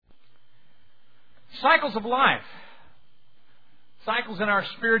Cycles of life. Cycles in our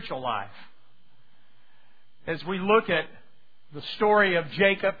spiritual life. As we look at the story of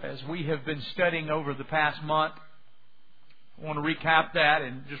Jacob, as we have been studying over the past month, I want to recap that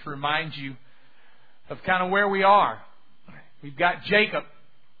and just remind you of kind of where we are. We've got Jacob,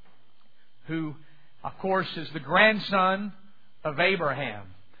 who, of course, is the grandson of Abraham.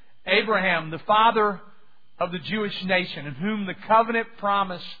 Abraham, the father of the Jewish nation, in whom the covenant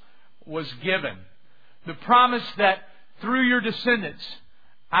promise was given. The promise that through your descendants,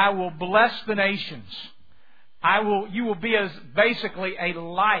 I will bless the nations. You will be as basically a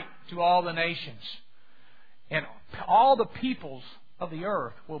light to all the nations. And all the peoples of the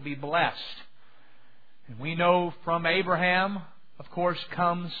earth will be blessed. And we know from Abraham, of course,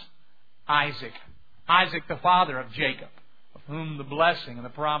 comes Isaac. Isaac, the father of Jacob, of whom the blessing and the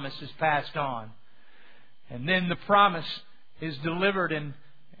promise is passed on. And then the promise is delivered and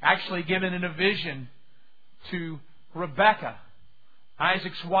actually given in a vision to Rebekah,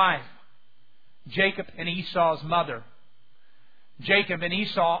 Isaac's wife, Jacob and Esau's mother. Jacob and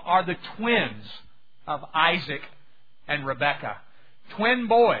Esau are the twins of Isaac and Rebekah. Twin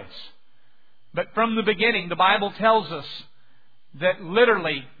boys. But from the beginning, the Bible tells us that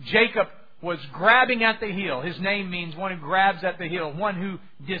literally Jacob was grabbing at the heel. His name means one who grabs at the heel, one who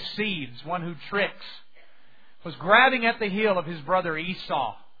deceives, one who tricks. Was grabbing at the heel of his brother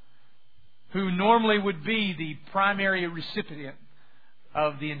Esau, who normally would be the primary recipient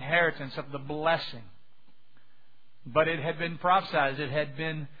of the inheritance of the blessing. But it had been prophesied, it had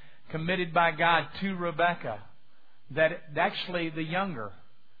been committed by God to Rebekah, that actually the younger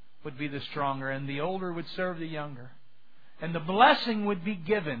would be the stronger and the older would serve the younger. And the blessing would be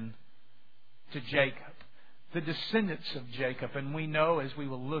given to Jacob, the descendants of Jacob. And we know, as we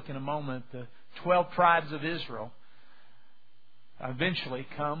will look in a moment, the 12 tribes of Israel eventually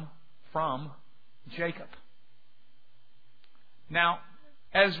come from Jacob. Now,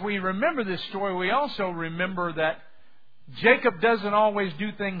 as we remember this story, we also remember that Jacob doesn't always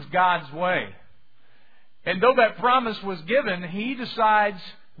do things God's way. And though that promise was given, he decides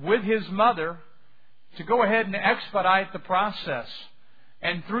with his mother to go ahead and expedite the process.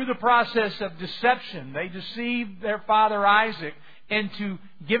 And through the process of deception, they deceived their father Isaac into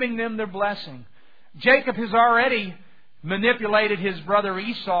giving them their blessing. Jacob has already manipulated his brother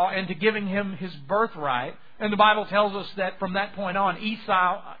Esau into giving him his birthright. And the Bible tells us that from that point on,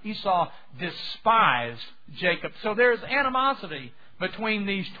 Esau despised Jacob. So there's animosity between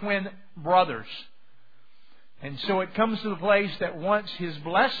these twin brothers. And so it comes to the place that once his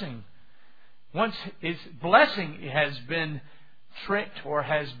blessing has been tricked or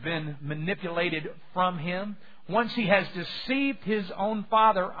has been manipulated from him, once he has deceived his own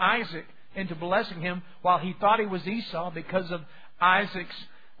father Isaac into blessing him while he thought he was Esau because of Isaac's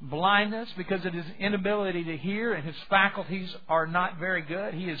blindness, because of his inability to hear, and his faculties are not very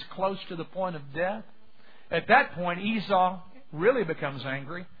good. He is close to the point of death. At that point, Esau really becomes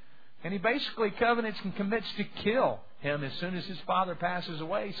angry, and he basically covenants and commits to kill him as soon as his father passes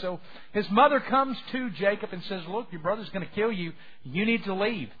away. So his mother comes to Jacob and says, "Look, your brother's going to kill you. You need to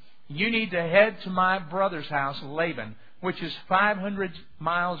leave. You need to head to my brother's house, Laban, which is 500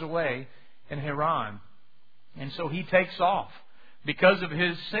 miles away in Haran." And so he takes off because of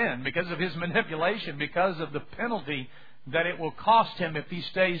his sin, because of his manipulation, because of the penalty that it will cost him if he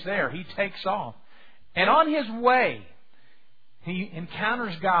stays there. He takes off. And on his way, he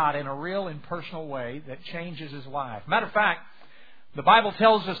encounters God in a real and personal way that changes his life. Matter of fact, the Bible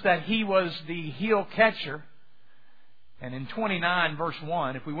tells us that he was the heel catcher. And in 29 verse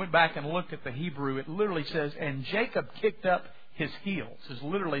 1, if we went back and looked at the Hebrew, it literally says, "And Jacob kicked up his heels," is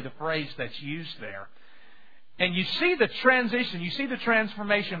literally the phrase that's used there. And you see the transition, you see the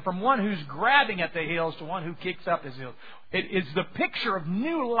transformation from one who's grabbing at the heels to one who kicks up his heels. It is the picture of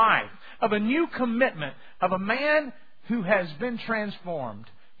new life, of a new commitment, of a man who has been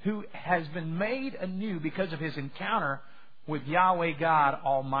transformed, who has been made anew because of his encounter with Yahweh God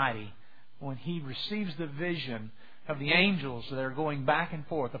Almighty, when he receives the vision of the angels that are going back and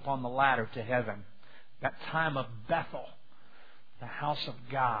forth upon the ladder to heaven. That time of Bethel, the house of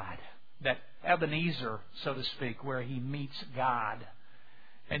God, that Ebenezer, so to speak, where he meets God.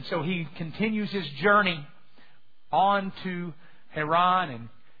 And so he continues his journey on to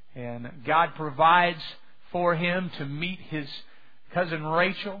Haran, and God provides for him to meet his cousin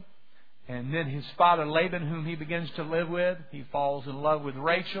Rachel, and then his father Laban, whom he begins to live with. He falls in love with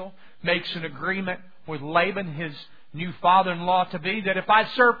Rachel, makes an agreement with Laban, his new father-in-law to be, that if I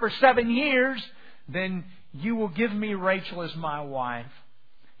serve for 7 years, then you will give me Rachel as my wife.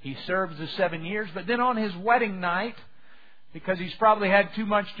 He serves the 7 years, but then on his wedding night, because he's probably had too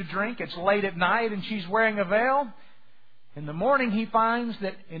much to drink. It's late at night and she's wearing a veil. In the morning he finds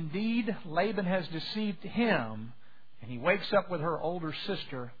that indeed Laban has deceived him, and he wakes up with her older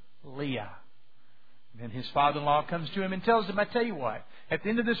sister, Leah. Then his father-in-law comes to him and tells him, I tell you what, at the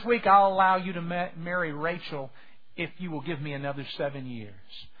end of this week I'll allow you to marry Rachel if you will give me another 7 years.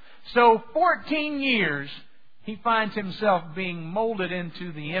 So 14 years he finds himself being molded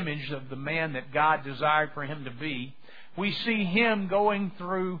into the image of the man that God desired for him to be. We see him going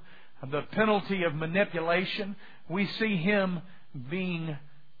through the penalty of manipulation. We see him being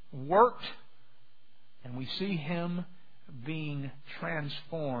worked, and we see him being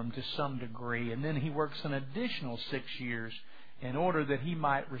transformed to some degree. And then he works an additional 6 years in order that he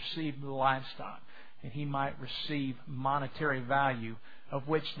might receive the livestock and he might receive monetary value, of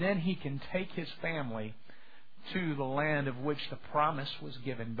which then he can take his family to the land of which the promise was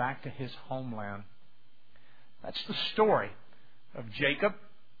given, back to his homeland. That's the story of Jacob.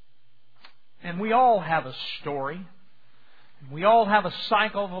 And we all have a story. We all have a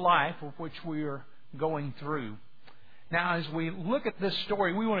cycle of life of which we are going through. Now, as we look at this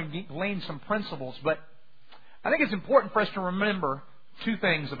story, we want to glean some principles, but I think it's important for us to remember two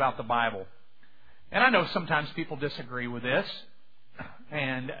things about the Bible. And I know sometimes people disagree with this,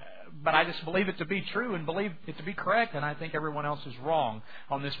 but I just believe it to be true and believe it to be correct, and I think everyone else is wrong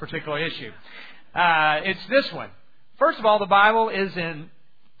on this particular issue. It's this one. First of all, the Bible is in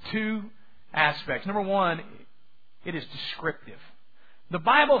two aspects. Number one, it is descriptive. The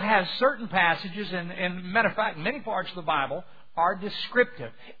Bible has certain passages, and matter of fact, many parts of the Bible are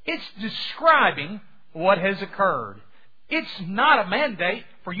descriptive. It's describing what has occurred. It's not a mandate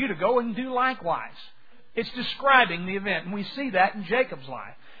for you to go and do likewise. It's describing the event, and we see that in Jacob's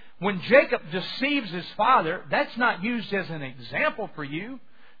life. When Jacob deceives his father, that's not used as an example for you.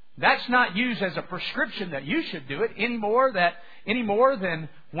 That's not used as a prescription that you should do it any more than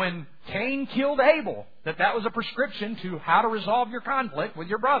when Cain killed Abel, that was a prescription to how to resolve your conflict with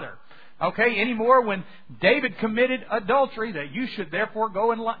your brother. Okay, any more when David committed adultery, that you should therefore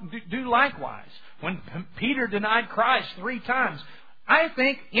go and do likewise. When Peter denied Christ 3 times. I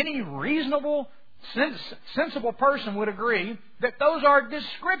think any reasonable, sensible person would agree that those are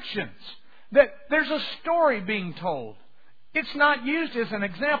descriptions, that there's a story being told. It's not used as an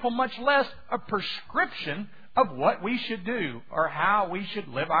example, much less a prescription of what we should do or how we should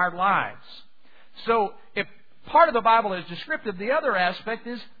live our lives. So if part of the Bible is descriptive, the other aspect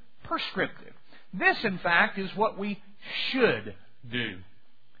is prescriptive. This, in fact, is what we should do.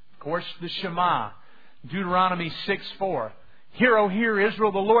 Of course, the Shema, Deuteronomy 6:4. Hear, O hear,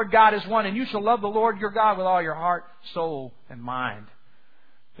 Israel, the Lord God is one, and you shall love the Lord your God with all your heart, soul, and mind.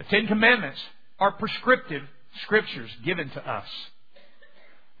 The 10 Commandments are prescriptive scriptures given to us.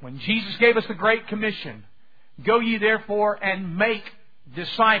 When Jesus gave us the Great Commission, go ye therefore and make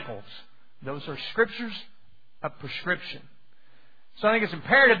disciples. Those are scriptures of prescription. So I think it's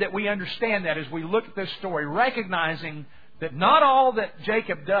imperative that we understand that as we look at this story, recognizing that not all that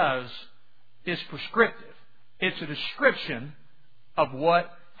Jacob does is prescriptive. It's a description of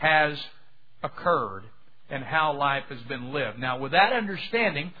what has occurred and how life has been lived. Now, with that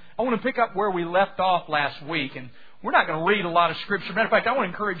understanding, I want to pick up where we left off last week. And we're not going to read a lot of Scripture. Matter of fact, I want to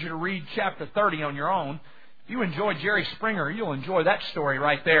encourage you to read chapter 30 on your own. If you enjoy Jerry Springer, you'll enjoy that story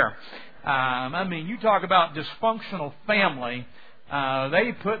right there. You talk about dysfunctional family.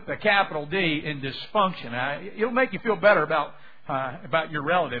 They put the capital D in dysfunction. It'll make you feel better about your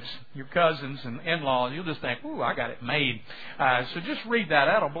relatives, your cousins and in-laws. You'll just think, ooh, I got it made. So just read that.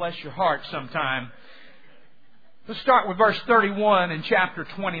 That'll bless your heart sometime. Let's start with verse 31 in chapter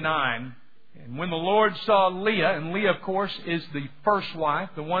 29. And when the Lord saw Leah, and Leah, of course, is the first wife,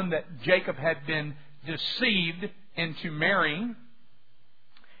 the one that Jacob had been deceived into marrying.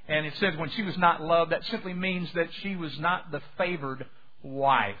 And it says when she was not loved, that simply means that she was not the favored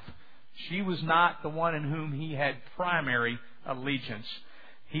wife. She was not the one in whom he had primary allegiance.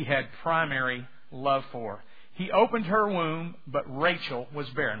 He had primary love for. He opened her womb, but Rachel was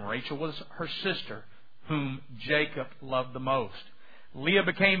barren. Rachel was her sister, whom Jacob loved the most. Leah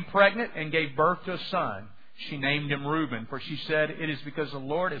became pregnant and gave birth to a son. She named him Reuben, for she said, it is because the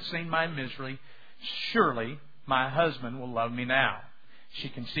Lord has seen my misery. Surely my husband will love me now. She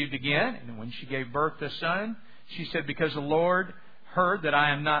conceived again, and when she gave birth to a son, she said, because the Lord heard that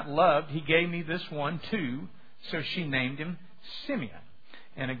I am not loved, He gave me this one too. So she named him Simeon.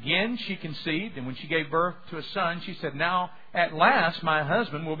 And again she conceived, and when she gave birth to a son, she said, now at last my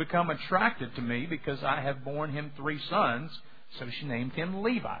husband will become attracted to me, because I have borne him 3 sons. So she named him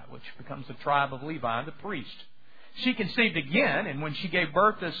Levi, which becomes the tribe of Levi, the priest. She conceived again, and when she gave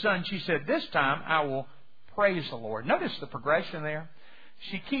birth to a son, she said, this time I will praise the Lord. Notice the progression there.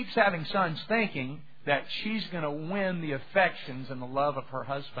 She keeps having sons thinking that she's going to win the affections and the love of her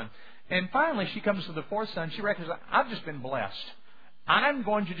husband. And finally, she comes to the fourth son. She reckons, I've just been blessed. I'm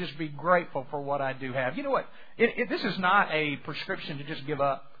going to just be grateful for what I do have. You know what? This is not a prescription to just give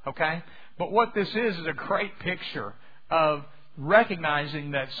up, okay? But what this is a great picture of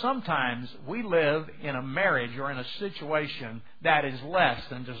recognizing that sometimes we live in a marriage or in a situation that is less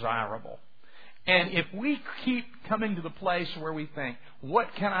than desirable. And if we keep coming to the place where we think,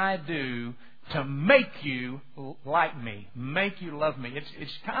 what can I do to make you like me, make you love me?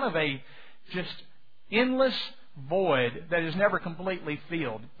 It's kind of a just endless void that is never completely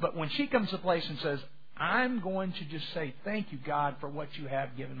filled. But when she comes to a place and says, I'm going to just say, thank you, God, for what you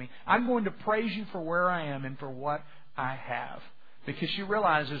have given me. I'm going to praise you for where I am and for what I have. Because she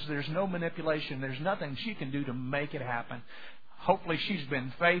realizes there's no manipulation. There's nothing she can do to make it happen. Hopefully she's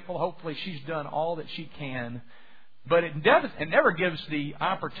been faithful. Hopefully she's done all that she can. But it never gives the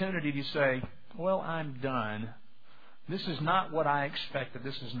opportunity to say, well, I'm done. This is not what I expected.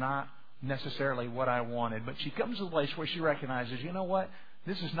 This is not necessarily what I wanted. But she comes to a place where she recognizes, you know what?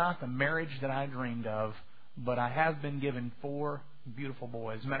 This is not the marriage that I dreamed of, but I have been given 4 beautiful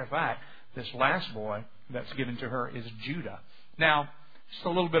boys. As a matter of fact, this last boy that's given to her is Judah. Now, just a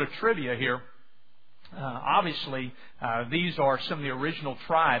little bit of trivia here. Obviously, these are some of the original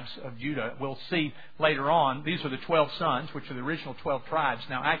tribes of Judah. We'll see later on, these are the 12 sons, which are the original 12 tribes.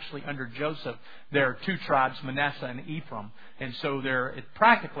 Now, actually, under Joseph, there are 2 tribes, Manasseh and Ephraim. And so there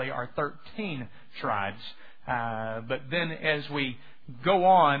practically are 13 tribes. But then as we go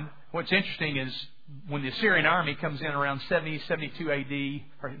on, what's interesting is when the Assyrian army comes in around 70, 72 A.D.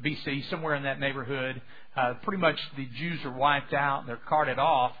 or B.C., somewhere in that neighborhood, pretty much the Jews are wiped out. They're carted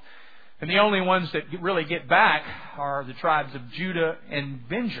off. And the only ones that really get back are the tribes of Judah and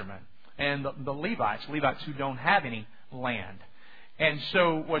Benjamin and the Levites who don't have any land. And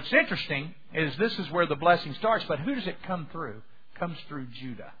so what's interesting is this is where the blessing starts. But who does it come through? It comes through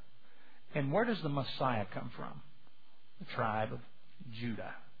Judah. And where does the Messiah come from? The tribe of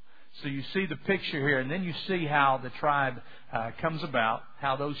Judah. So you see the picture here, and then you see how the tribe comes about,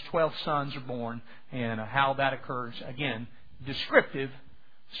 how those 12 sons are born, and how that occurs. Again, descriptive,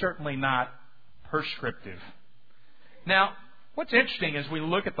 certainly not prescriptive. Now, what's interesting as we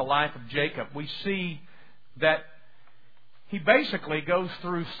look at the life of Jacob, we see that he basically goes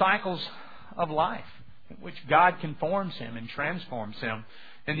through cycles of life in which God conforms him and transforms him.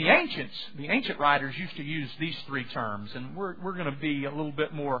 And the ancient writers used to use these 3 terms, and we're going to be a little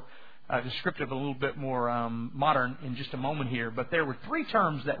bit more descriptive, a little bit more modern in just a moment here. But there were 3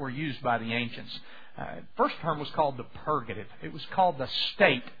 terms that were used by the ancients. First term was called the purgative. It was called the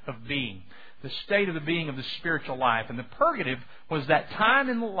state of being, the state of the being of the spiritual life. And the purgative was that time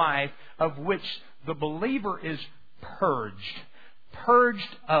in the life of which the believer is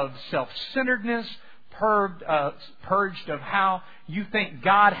purged of self-centeredness, purged of how you think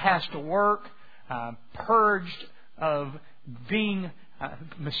God has to work, purged of being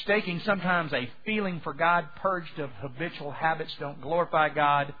mistaking sometimes a feeling for God, purged of habitual habits don't glorify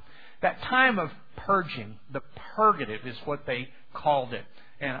God. That time of purging, the purgative, is what they called it.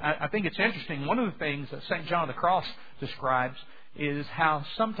 And I think it's interesting. One of the things that St. John of the Cross describes is how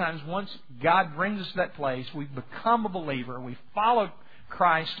sometimes once God brings us to that place, we've become a believer, we follow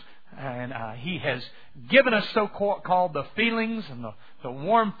Christ, and He has given us so-called the feelings and the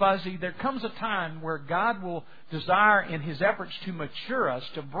warm fuzzy. There comes a time where God will desire in His efforts to mature us,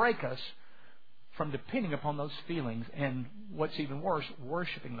 to break us from depending upon those feelings, and what's even worse,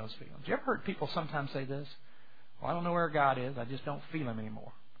 worshiping those feelings. You ever heard people sometimes say this? Well, I don't know where God is. I just don't feel Him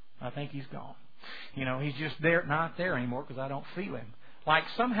anymore. I think He's gone. You know, He's just not there anymore because I don't feel Him. Like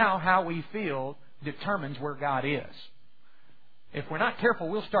somehow how we feel determines where God is. If we're not careful,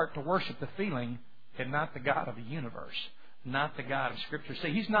 we'll start to worship the feeling and not the God of the universe, not the God of Scripture.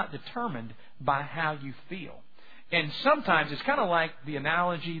 See, He's not determined by how you feel. And sometimes it's kind of like the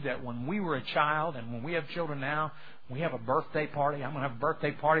analogy that when we were a child and when we have children now, we have a birthday party. I'm going to have a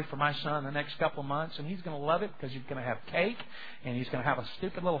birthday party for my son in the next couple of months, and he's going to love it because he's going to have cake, and he's going to have a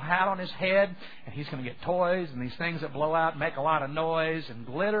stupid little hat on his head, and he's going to get toys and these things that blow out and make a lot of noise and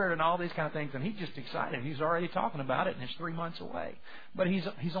glitter and all these kind of things, and he's just excited. He's already talking about it, and it's 3 months away. But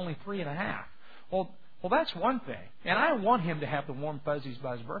he's only 3.5. Well, that's one thing. And I want him to have the warm fuzzies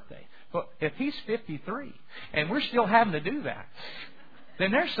by his birthday. But if he's 53 and we're still having to do that,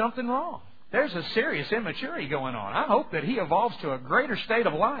 then there's something wrong. There's a serious immaturity going on. I hope that he evolves to a greater state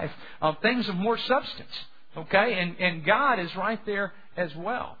of life of things of more substance. Okay? And God is right there as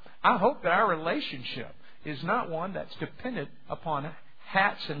well. I hope that our relationship is not one that's dependent upon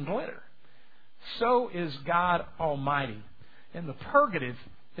hats and glitter. so is God Almighty. And the purgative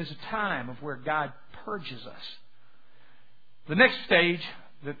is a time of where God purges us. The next stage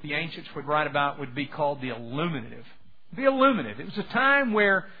that the ancients would write about would be called the illuminative. The illuminative. It was a time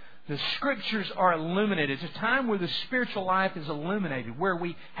where the Scriptures are illuminated. It's a time where the spiritual life is illuminated, where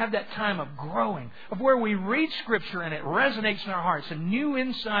we have that time of growing, of where we read Scripture and it resonates in our hearts and new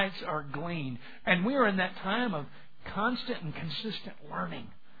insights are gleaned. And we are in that time of constant and consistent learning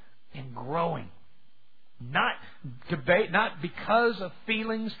and growing. Not debate, not because of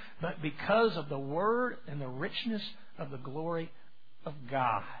feelings, but because of the Word and the richness of the glory of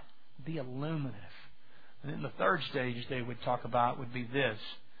God. The illuminative. And then the third stage they would talk about would be this.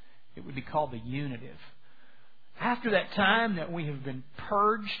 It would be called the unitive. After that time that we have been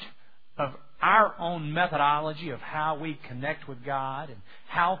purged of our own methodology of how we connect with God and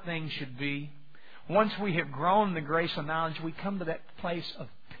how things should be, once we have grown in the grace and knowledge, we come to that place of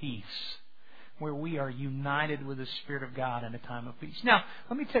peace, where we are united with the Spirit of God in a time of peace. Now,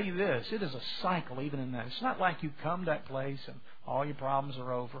 let me tell you this. It is a cycle even in that. It's not like you come to that place and all your problems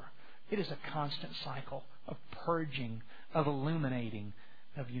are over. It is a constant cycle of purging, of illuminating,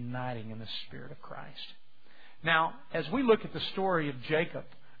 of uniting in the Spirit of Christ. Now, as we look at the story of Jacob,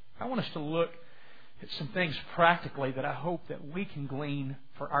 I want us to look at some things practically that I hope that we can glean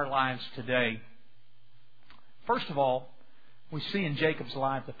for our lives today. First of all, we see in Jacob's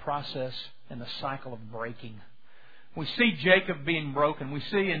life the process and the cycle of breaking. We see Jacob being broken. We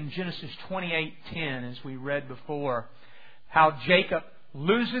see in Genesis 28:10, as we read before, how Jacob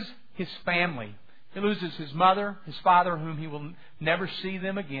loses his family. He loses his mother, his father, whom he will never see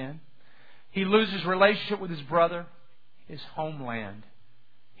them again. He loses relationship with his brother, his homeland.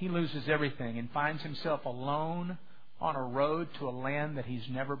 He loses everything and finds himself alone on a road to a land that he's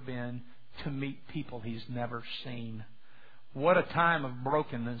never been, to meet people he's never seen. What a time of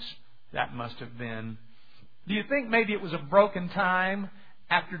brokenness that must have been. Do you think maybe it was a broken time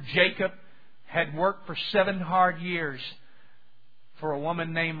after Jacob had worked for 7 hard years for a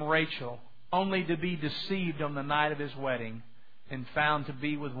woman named Rachel, only to be deceived on the night of his wedding and found to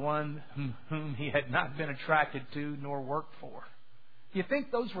be with one whom he had not been attracted to nor worked for? Do you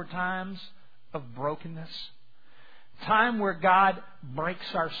think those were times of brokenness? Time where God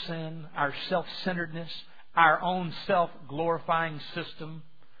breaks our sin, our self-centeredness, our own self-glorifying system.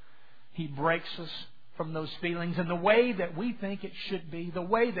 He breaks us from those feelings and the way that we think it should be, the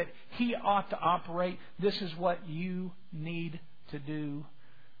way that He ought to operate. This is what you need to do.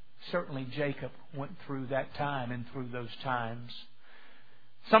 Certainly Jacob went through that time and through those times.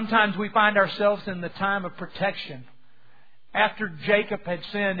 Sometimes we find ourselves in the time of protection. After Jacob had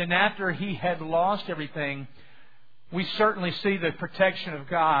sinned and after he had lost everything, we certainly see the protection of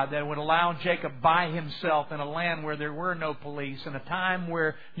God that would allow Jacob by himself in a land where there were no police, in a time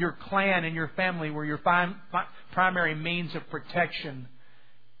where your clan and your family were your primary means of protection.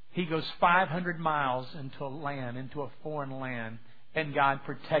 He goes 500 miles into a land, into a foreign land, and God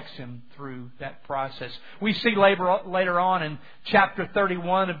protects him through that process. We see later on in chapter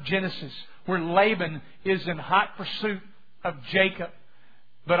 31 of Genesis where Laban is in hot pursuit of Jacob,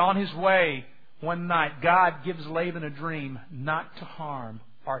 but on his way, one night, God gives Laban a dream not to harm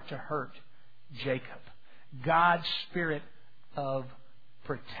or to hurt Jacob. God's spirit of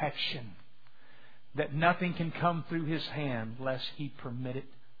protection. That nothing can come through his hand lest he permit it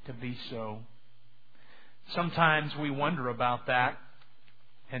to be so. Sometimes we wonder about that.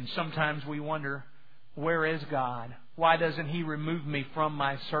 And sometimes we wonder, where is God? Why doesn't He remove me from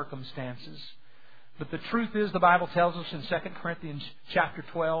my circumstances? But the truth is, the Bible tells us in 2 Corinthians chapter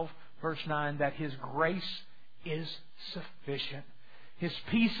 12, verse 9, that His grace is sufficient. His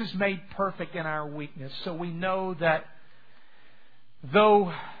peace is made perfect in our weakness. So we know that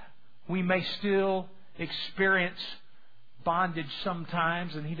though we may still experience bondage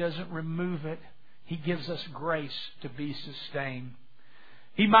sometimes and He doesn't remove it, He gives us grace to be sustained.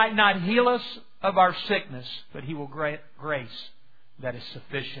 He might not heal us of our sickness, but He will grant grace that is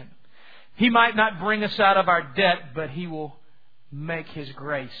sufficient. He might not bring us out of our debt, but He will make His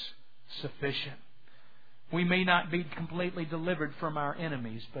grace sufficient. We may not be completely delivered from our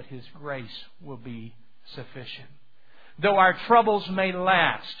enemies, but His grace will be sufficient. Though our troubles may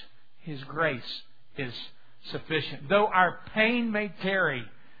last, His grace is sufficient. Though our pain may tarry,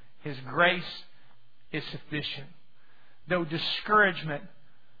 His grace is sufficient. Though discouragement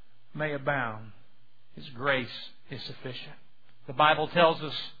may abound, His grace is sufficient. The Bible tells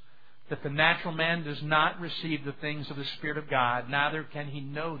us that the natural man does not receive the things of the Spirit of God, neither can he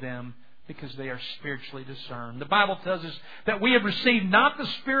know them because they are spiritually discerned. The Bible tells us that we have received not the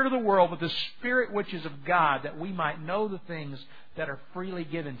spirit of the world, but the Spirit which is of God, that we might know the things that are freely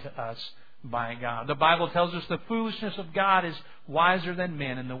given to us by God. The Bible tells us the foolishness of God is wiser than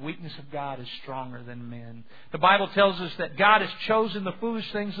men, and the weakness of God is stronger than men. The Bible tells us that God has chosen the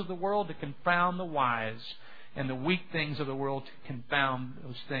foolish things of the world to confound the wise, and the weak things of the world to confound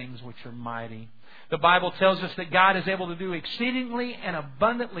those things which are mighty. The Bible tells us that God is able to do exceedingly and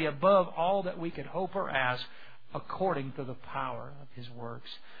abundantly above all that we could hope or ask, according to the power of His works.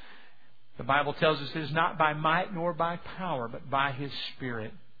 The Bible tells us it is not by might nor by power, but by His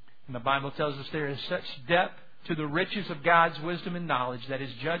Spirit. And the Bible tells us there is such depth to the riches of God's wisdom and knowledge that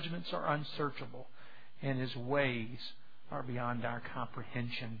His judgments are unsearchable and His ways are beyond our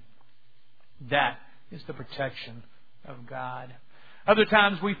comprehension. That is the protection of God. Other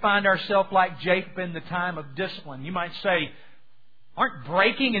times we find ourselves like Jacob in the time of discipline. You might say, aren't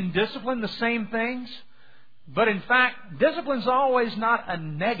breaking and discipline the same things? But in fact, discipline's always not a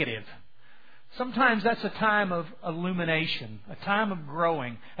negative. Sometimes that's a time of illumination, a time of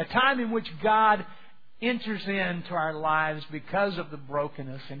growing, a time in which God enters into our lives because of the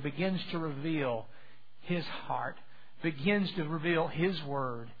brokenness and begins to reveal His heart, begins to reveal His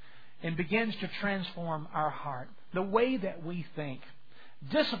Word, and begins to transform our heart, the way that we think.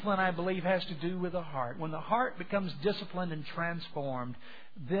 Discipline, I believe, has to do with the heart. When the heart becomes disciplined and transformed,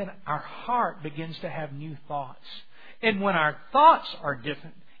 then our heart begins to have new thoughts. And when our thoughts are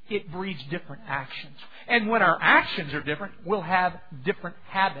different, it breeds different actions. And when our actions are different, we'll have different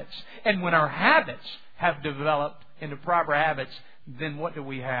habits. And when our habits have developed into proper habits, then what do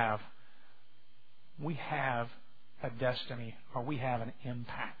we have? We have a destiny, or we have an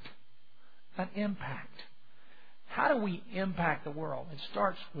impact. An impact. How do we impact the world? It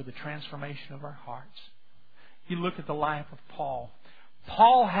starts with the transformation of our hearts. You look at the life of Paul.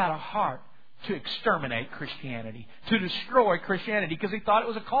 Paul had a heart to exterminate Christianity, to destroy Christianity, because he thought it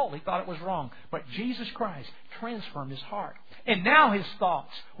was a cult. He thought it was wrong. But Jesus Christ transformed his heart. And now his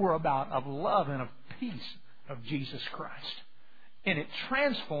thoughts were about of love and of peace of Jesus Christ. And it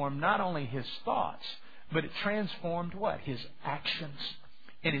transformed not only his thoughts, but it transformed what? His actions.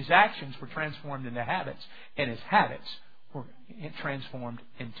 And his actions were transformed into habits, and his habits were transformed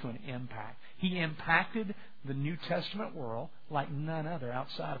into an impact. He impacted the New Testament world like none other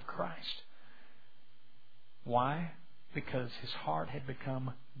outside of Christ. Why? Because his heart had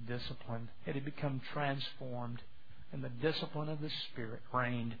become disciplined. It had become transformed, and the discipline of the Spirit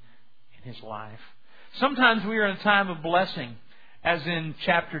reigned in his life. Sometimes we are in a time of blessing. As in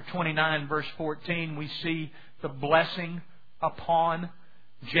chapter 29, verse 14, we see the blessing upon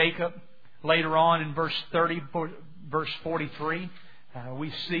Jacob. Later on in verse 30, verse 43,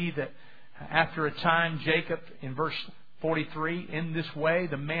 we see that after a time, Jacob, in verse 43, in this way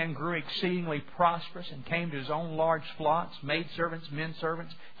the man grew exceedingly prosperous and came to his own large flocks, maidservants, men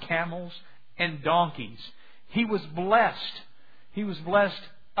servants, camels, and donkeys. He was blessed. He was blessed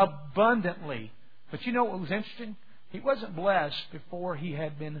abundantly. But you know what was interesting? He wasn't blessed before he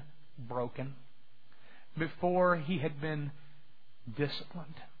had been broken, before he had been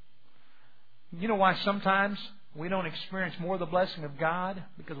disciplined. You know why sometimes we don't experience more of the blessing of God?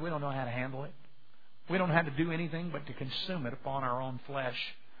 Because we don't know how to handle it. We don't know how to do anything but to consume it upon our own flesh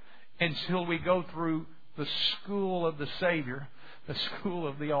until we go through the school of the Savior, the school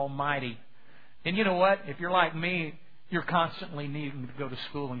of the Almighty. And you know what? If you're like me, you're constantly needing to go to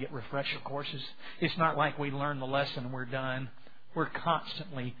school and get refresher courses. It's not like we learn the lesson and we're done. We're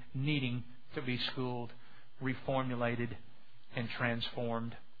constantly needing to be schooled, reformulated, and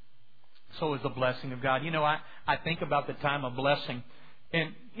transformed. So is the blessing of God. You know, I think about the time of blessing.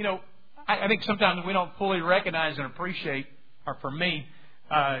 And, you know, I think sometimes we don't fully recognize and appreciate, or for me,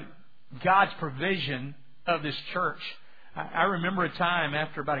 God's provision of this church. I remember a time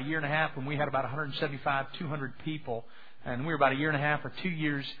after about a year and a half when we had about 175, 200 people, and we were about a year and a half or 2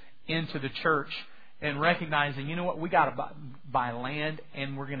 years into the church, and recognizing, you know what, we got to buy land,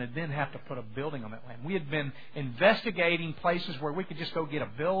 and we're going to then have to put a building on that land. We had been investigating places where we could just go get a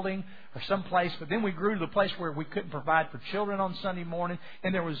building or some place, but then we grew to the place where we couldn't provide for children on Sunday morning,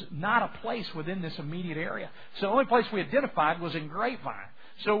 and there was not a place within this immediate area. So the only place we identified was in Grapevine.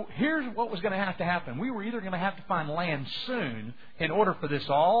 So here's what was going to have to happen. We were either going to have to find land soon in order for this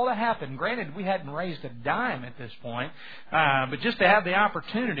all to happen. Granted, we hadn't raised a dime at this point, but just to have the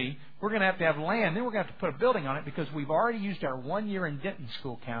opportunity, we're going to have land. Then we're going to have to put a building on it because we've already used our 1 year in Denton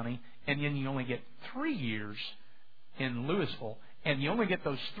School County, and then you only get 3 years in Louisville. And you only get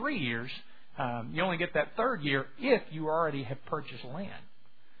those 3 years, you only get that third year if you already have purchased land.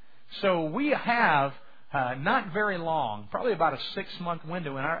 So we have not very long, probably about a 6-month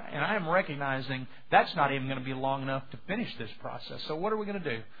window, and I am recognizing that's not even going to be long enough to finish this process. So what are we going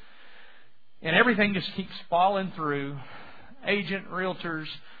to do? And everything just keeps falling through. Agent, realtors,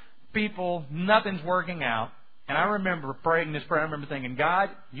 people, nothing's working out. And I remember praying this prayer. I remember thinking, God,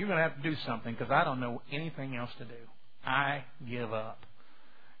 you're going to have to do something because I don't know anything else to do. I give up.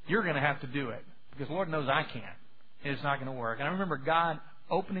 You're going to have to do it because Lord knows I can't. It's not going to work. And I remember God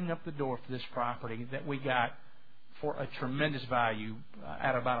opening up the door for this property that we got for a tremendous value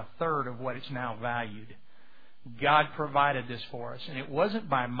at about a third of what it's now valued. God provided this for us. And it wasn't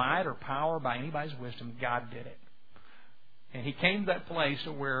by might or power, by anybody's wisdom. God did it. And He came to that place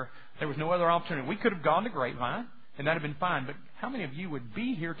where there was no other alternative. We could have gone to Grapevine, and that would have been fine. But how many of you would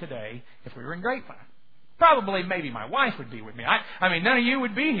be here today if we were in Grapevine? Probably, maybe my wife would be with me. I mean, none of you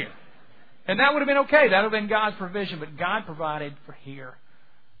would be here. And that would have been okay. That would have been God's provision. But God provided for here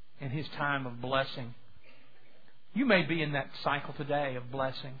in His time of blessing. You may be in that cycle today of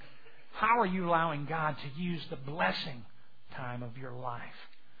blessing. How are you allowing God to use the blessing time of your life?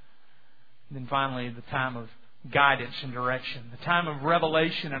 And then finally, the time of guidance and direction. The time of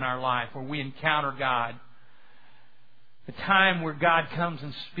revelation in our life where we encounter God. The time where God comes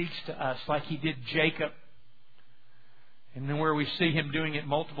and speaks to us like He did Jacob. And then where we see Him doing it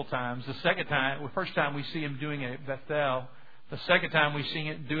multiple times. The first time we see Him doing it at Bethel. The second time we see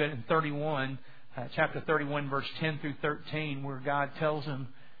Him do it in chapter 31, verse 10 through 13, where God tells him,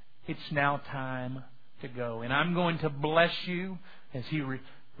 it's now time to go. And I'm going to bless you as he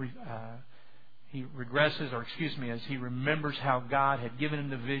as he remembers how God had given him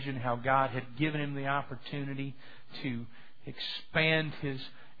the vision, how God had given him the opportunity to expand his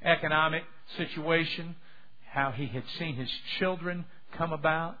economic situation, how he had seen his children come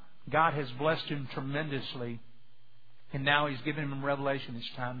about. God has blessed him tremendously. And now He's given him revelation.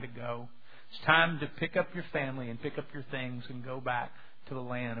 It's time to go. It's time to pick up your family and pick up your things and go back to the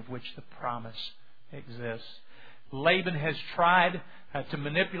land of which the promise exists. Laban has tried to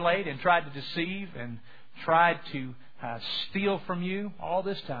manipulate and tried to deceive and tried to steal from you all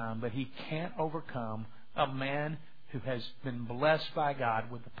this time, but he can't overcome a man who has been blessed by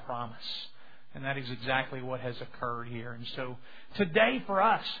God with the promise. And that is exactly what has occurred here. And so today for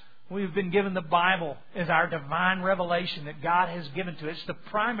us, we've been given the Bible as our divine revelation that God has given to us. It's the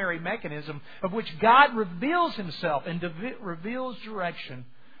primary mechanism of which God reveals Himself and reveals direction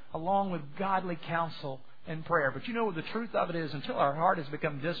along with godly counsel and prayer. But you know what the truth of it is, until our heart has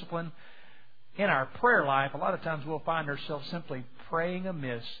become disciplined in our prayer life, a lot of times we'll find ourselves simply praying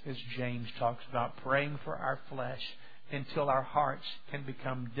amiss, as James talks about, praying for our flesh until our hearts can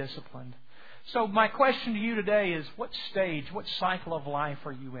become disciplined. So my question to you today is, what stage, what cycle of life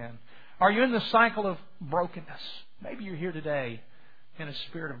are you in? Are you in the cycle of brokenness? Maybe you're here today in a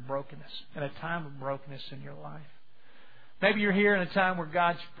spirit of brokenness, in a time of brokenness in your life. Maybe you're here in a time where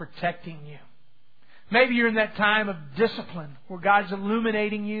God's protecting you. Maybe you're in that time of discipline where God's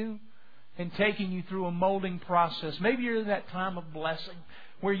illuminating you and taking you through a molding process. Maybe you're in that time of blessing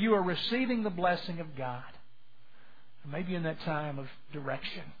where you are receiving the blessing of God. Or maybe you're in that time of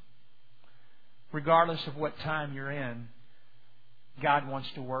direction. Regardless of what time you're in, God wants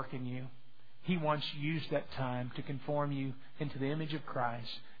to work in you. He wants to use that time to conform you into the image of Christ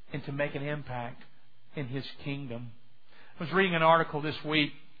and to make an impact in His kingdom. I was reading an article this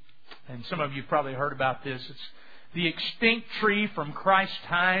week, and some of you probably heard about this. It's "The Extinct Tree from Christ's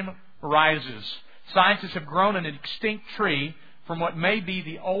Time Rises." Scientists have grown an extinct tree from what may be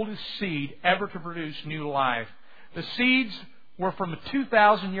the oldest seed ever to produce new life. The seeds were from a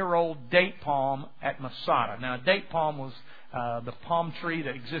 2,000-year-old date palm at Masada. Now, a date palm was the palm tree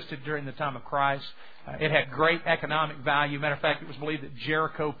that existed during the time of Christ. It had great economic value. Matter of fact, it was believed that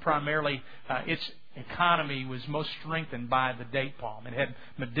Jericho primarily, its economy was most strengthened by the date palm. It had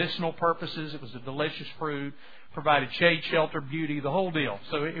medicinal purposes. It was a delicious fruit, provided shade, shelter, beauty, the whole deal.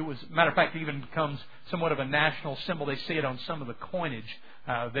 So it was, matter of fact, it even becomes somewhat of a national symbol. They see it on some of the coinage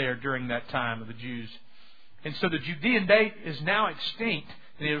there during that time of the Jews. And so the Judean date is now extinct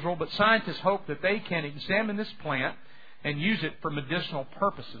in Israel, but scientists hope that they can examine this plant and use it for medicinal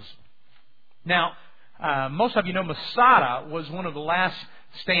purposes. Now, most of you know Masada was one of the last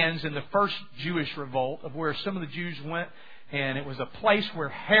stands in the first Jewish revolt, of where some of the Jews went, and it was a place where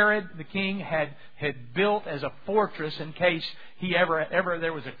Herod the king had built as a fortress in case he ever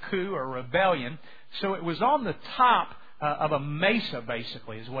there was a coup or a rebellion. So it was on the top of a mesa,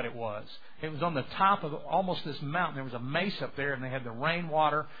 basically, is what it was. It was on the top of almost this mountain. There was a mesa up there, and they had the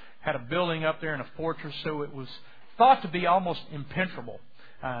rainwater, had a building up there and a fortress, so it was thought to be almost impenetrable.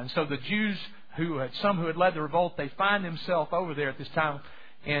 And so the Jews, some who had led the revolt, they find themselves over there at this time,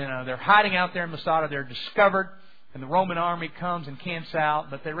 and they're hiding out there in Masada. They're discovered, and the Roman army comes and camps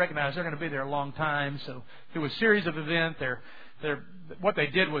out, but they recognize they're going to be there a long time. So through a series of events, what they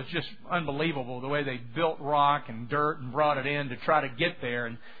did was just unbelievable, the way they built rock and dirt and brought it in to try to get there.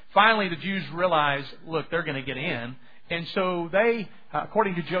 And Finally, the Jews realized, look, they're going to get in. And so they,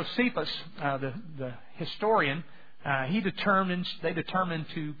 according to Josephus, the historian, they determined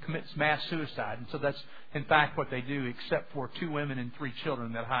to commit mass suicide. And so that's, in fact, what they do, except for 2 women and 3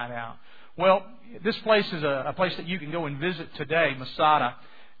 children that hide out. Well, this place is a place that you can go and visit today, Masada.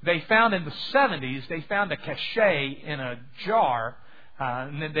 They found in the 70s, they found a cachet in a jar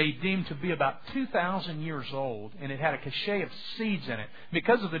and that they deemed to be about 2,000 years old, and it had a cachet of seeds in it.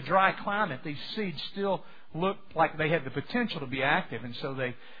 Because of the dry climate, these seeds still looked like they had the potential to be active, and so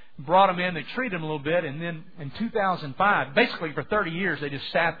they brought them in, they treated them a little bit, and then in 2005, basically for 30 years, they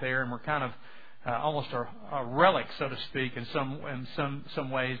just sat there and were kind of almost a relic, so to speak, in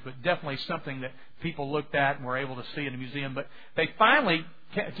some ways, but definitely something that people looked at and were able to see in the museum. But they finally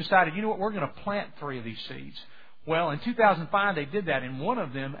decided, you know what, we're going to plant 3 of these seeds. Well, in 2005 they did that, and one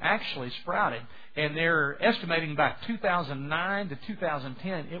of them actually sprouted. And they're estimating by 2009 to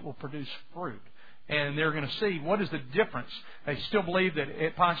 2010 it will produce fruit. And they're going to see what is the difference. They still believe that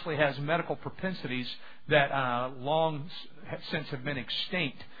it possibly has medical propensities that long since have been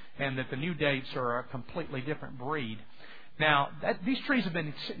extinct, and that the new dates are a completely different breed. Now, these trees have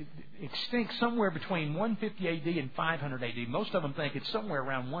been extinct somewhere between 150 A.D. and 500 A.D. Most of them think it's somewhere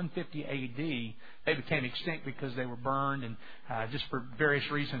around 150 A.D. they became extinct because they were burned and just for various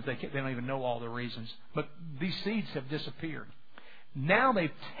reasons. They don't even know all the reasons. But these seeds have disappeared. Now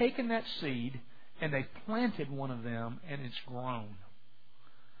they've taken that seed and they've planted one of them, and it's grown.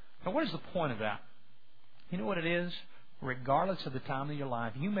 Now, what is the point of that? You know what it is? Regardless of the time of your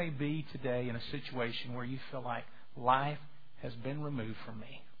life, you may be today in a situation where you feel like life has been removed from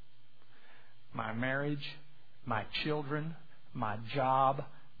me. My marriage, my children, my job,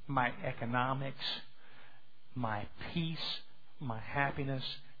 my economics, my peace, my happiness,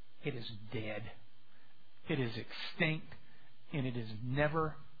 it is dead. It is extinct, and it is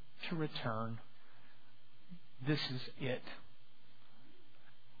never to return. This is it.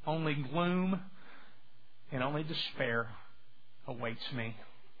 Only gloom and only despair awaits me.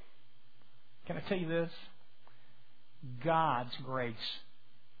 Can I tell you this? God's grace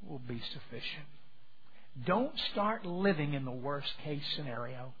will be sufficient. Don't start living in the worst case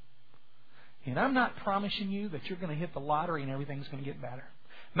scenario. And I'm not promising you that you're going to hit the lottery and everything's going to get better.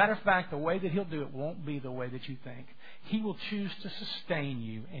 Matter of fact, the way that He'll do it won't be the way that you think. He will choose to sustain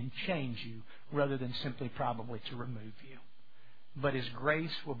you and change you rather than simply probably to remove you. But His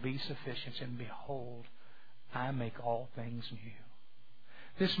grace will be sufficient, and behold, I make all things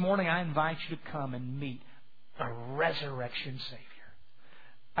new. This morning I invite you to come and meet a resurrection Savior.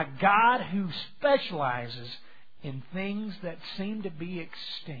 A God who specializes in things that seem to be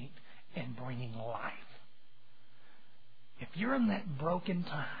extinct and bringing life. If you're in that broken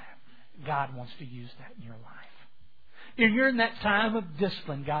time, God wants to use that in your life. If you're in that time of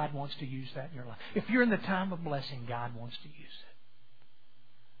discipline, God wants to use that in your life. If you're in the time of blessing, God wants to use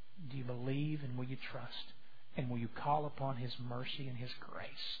it. Do you believe, and will you trust? And will you call upon His mercy and His grace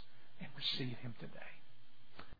and receive Him today?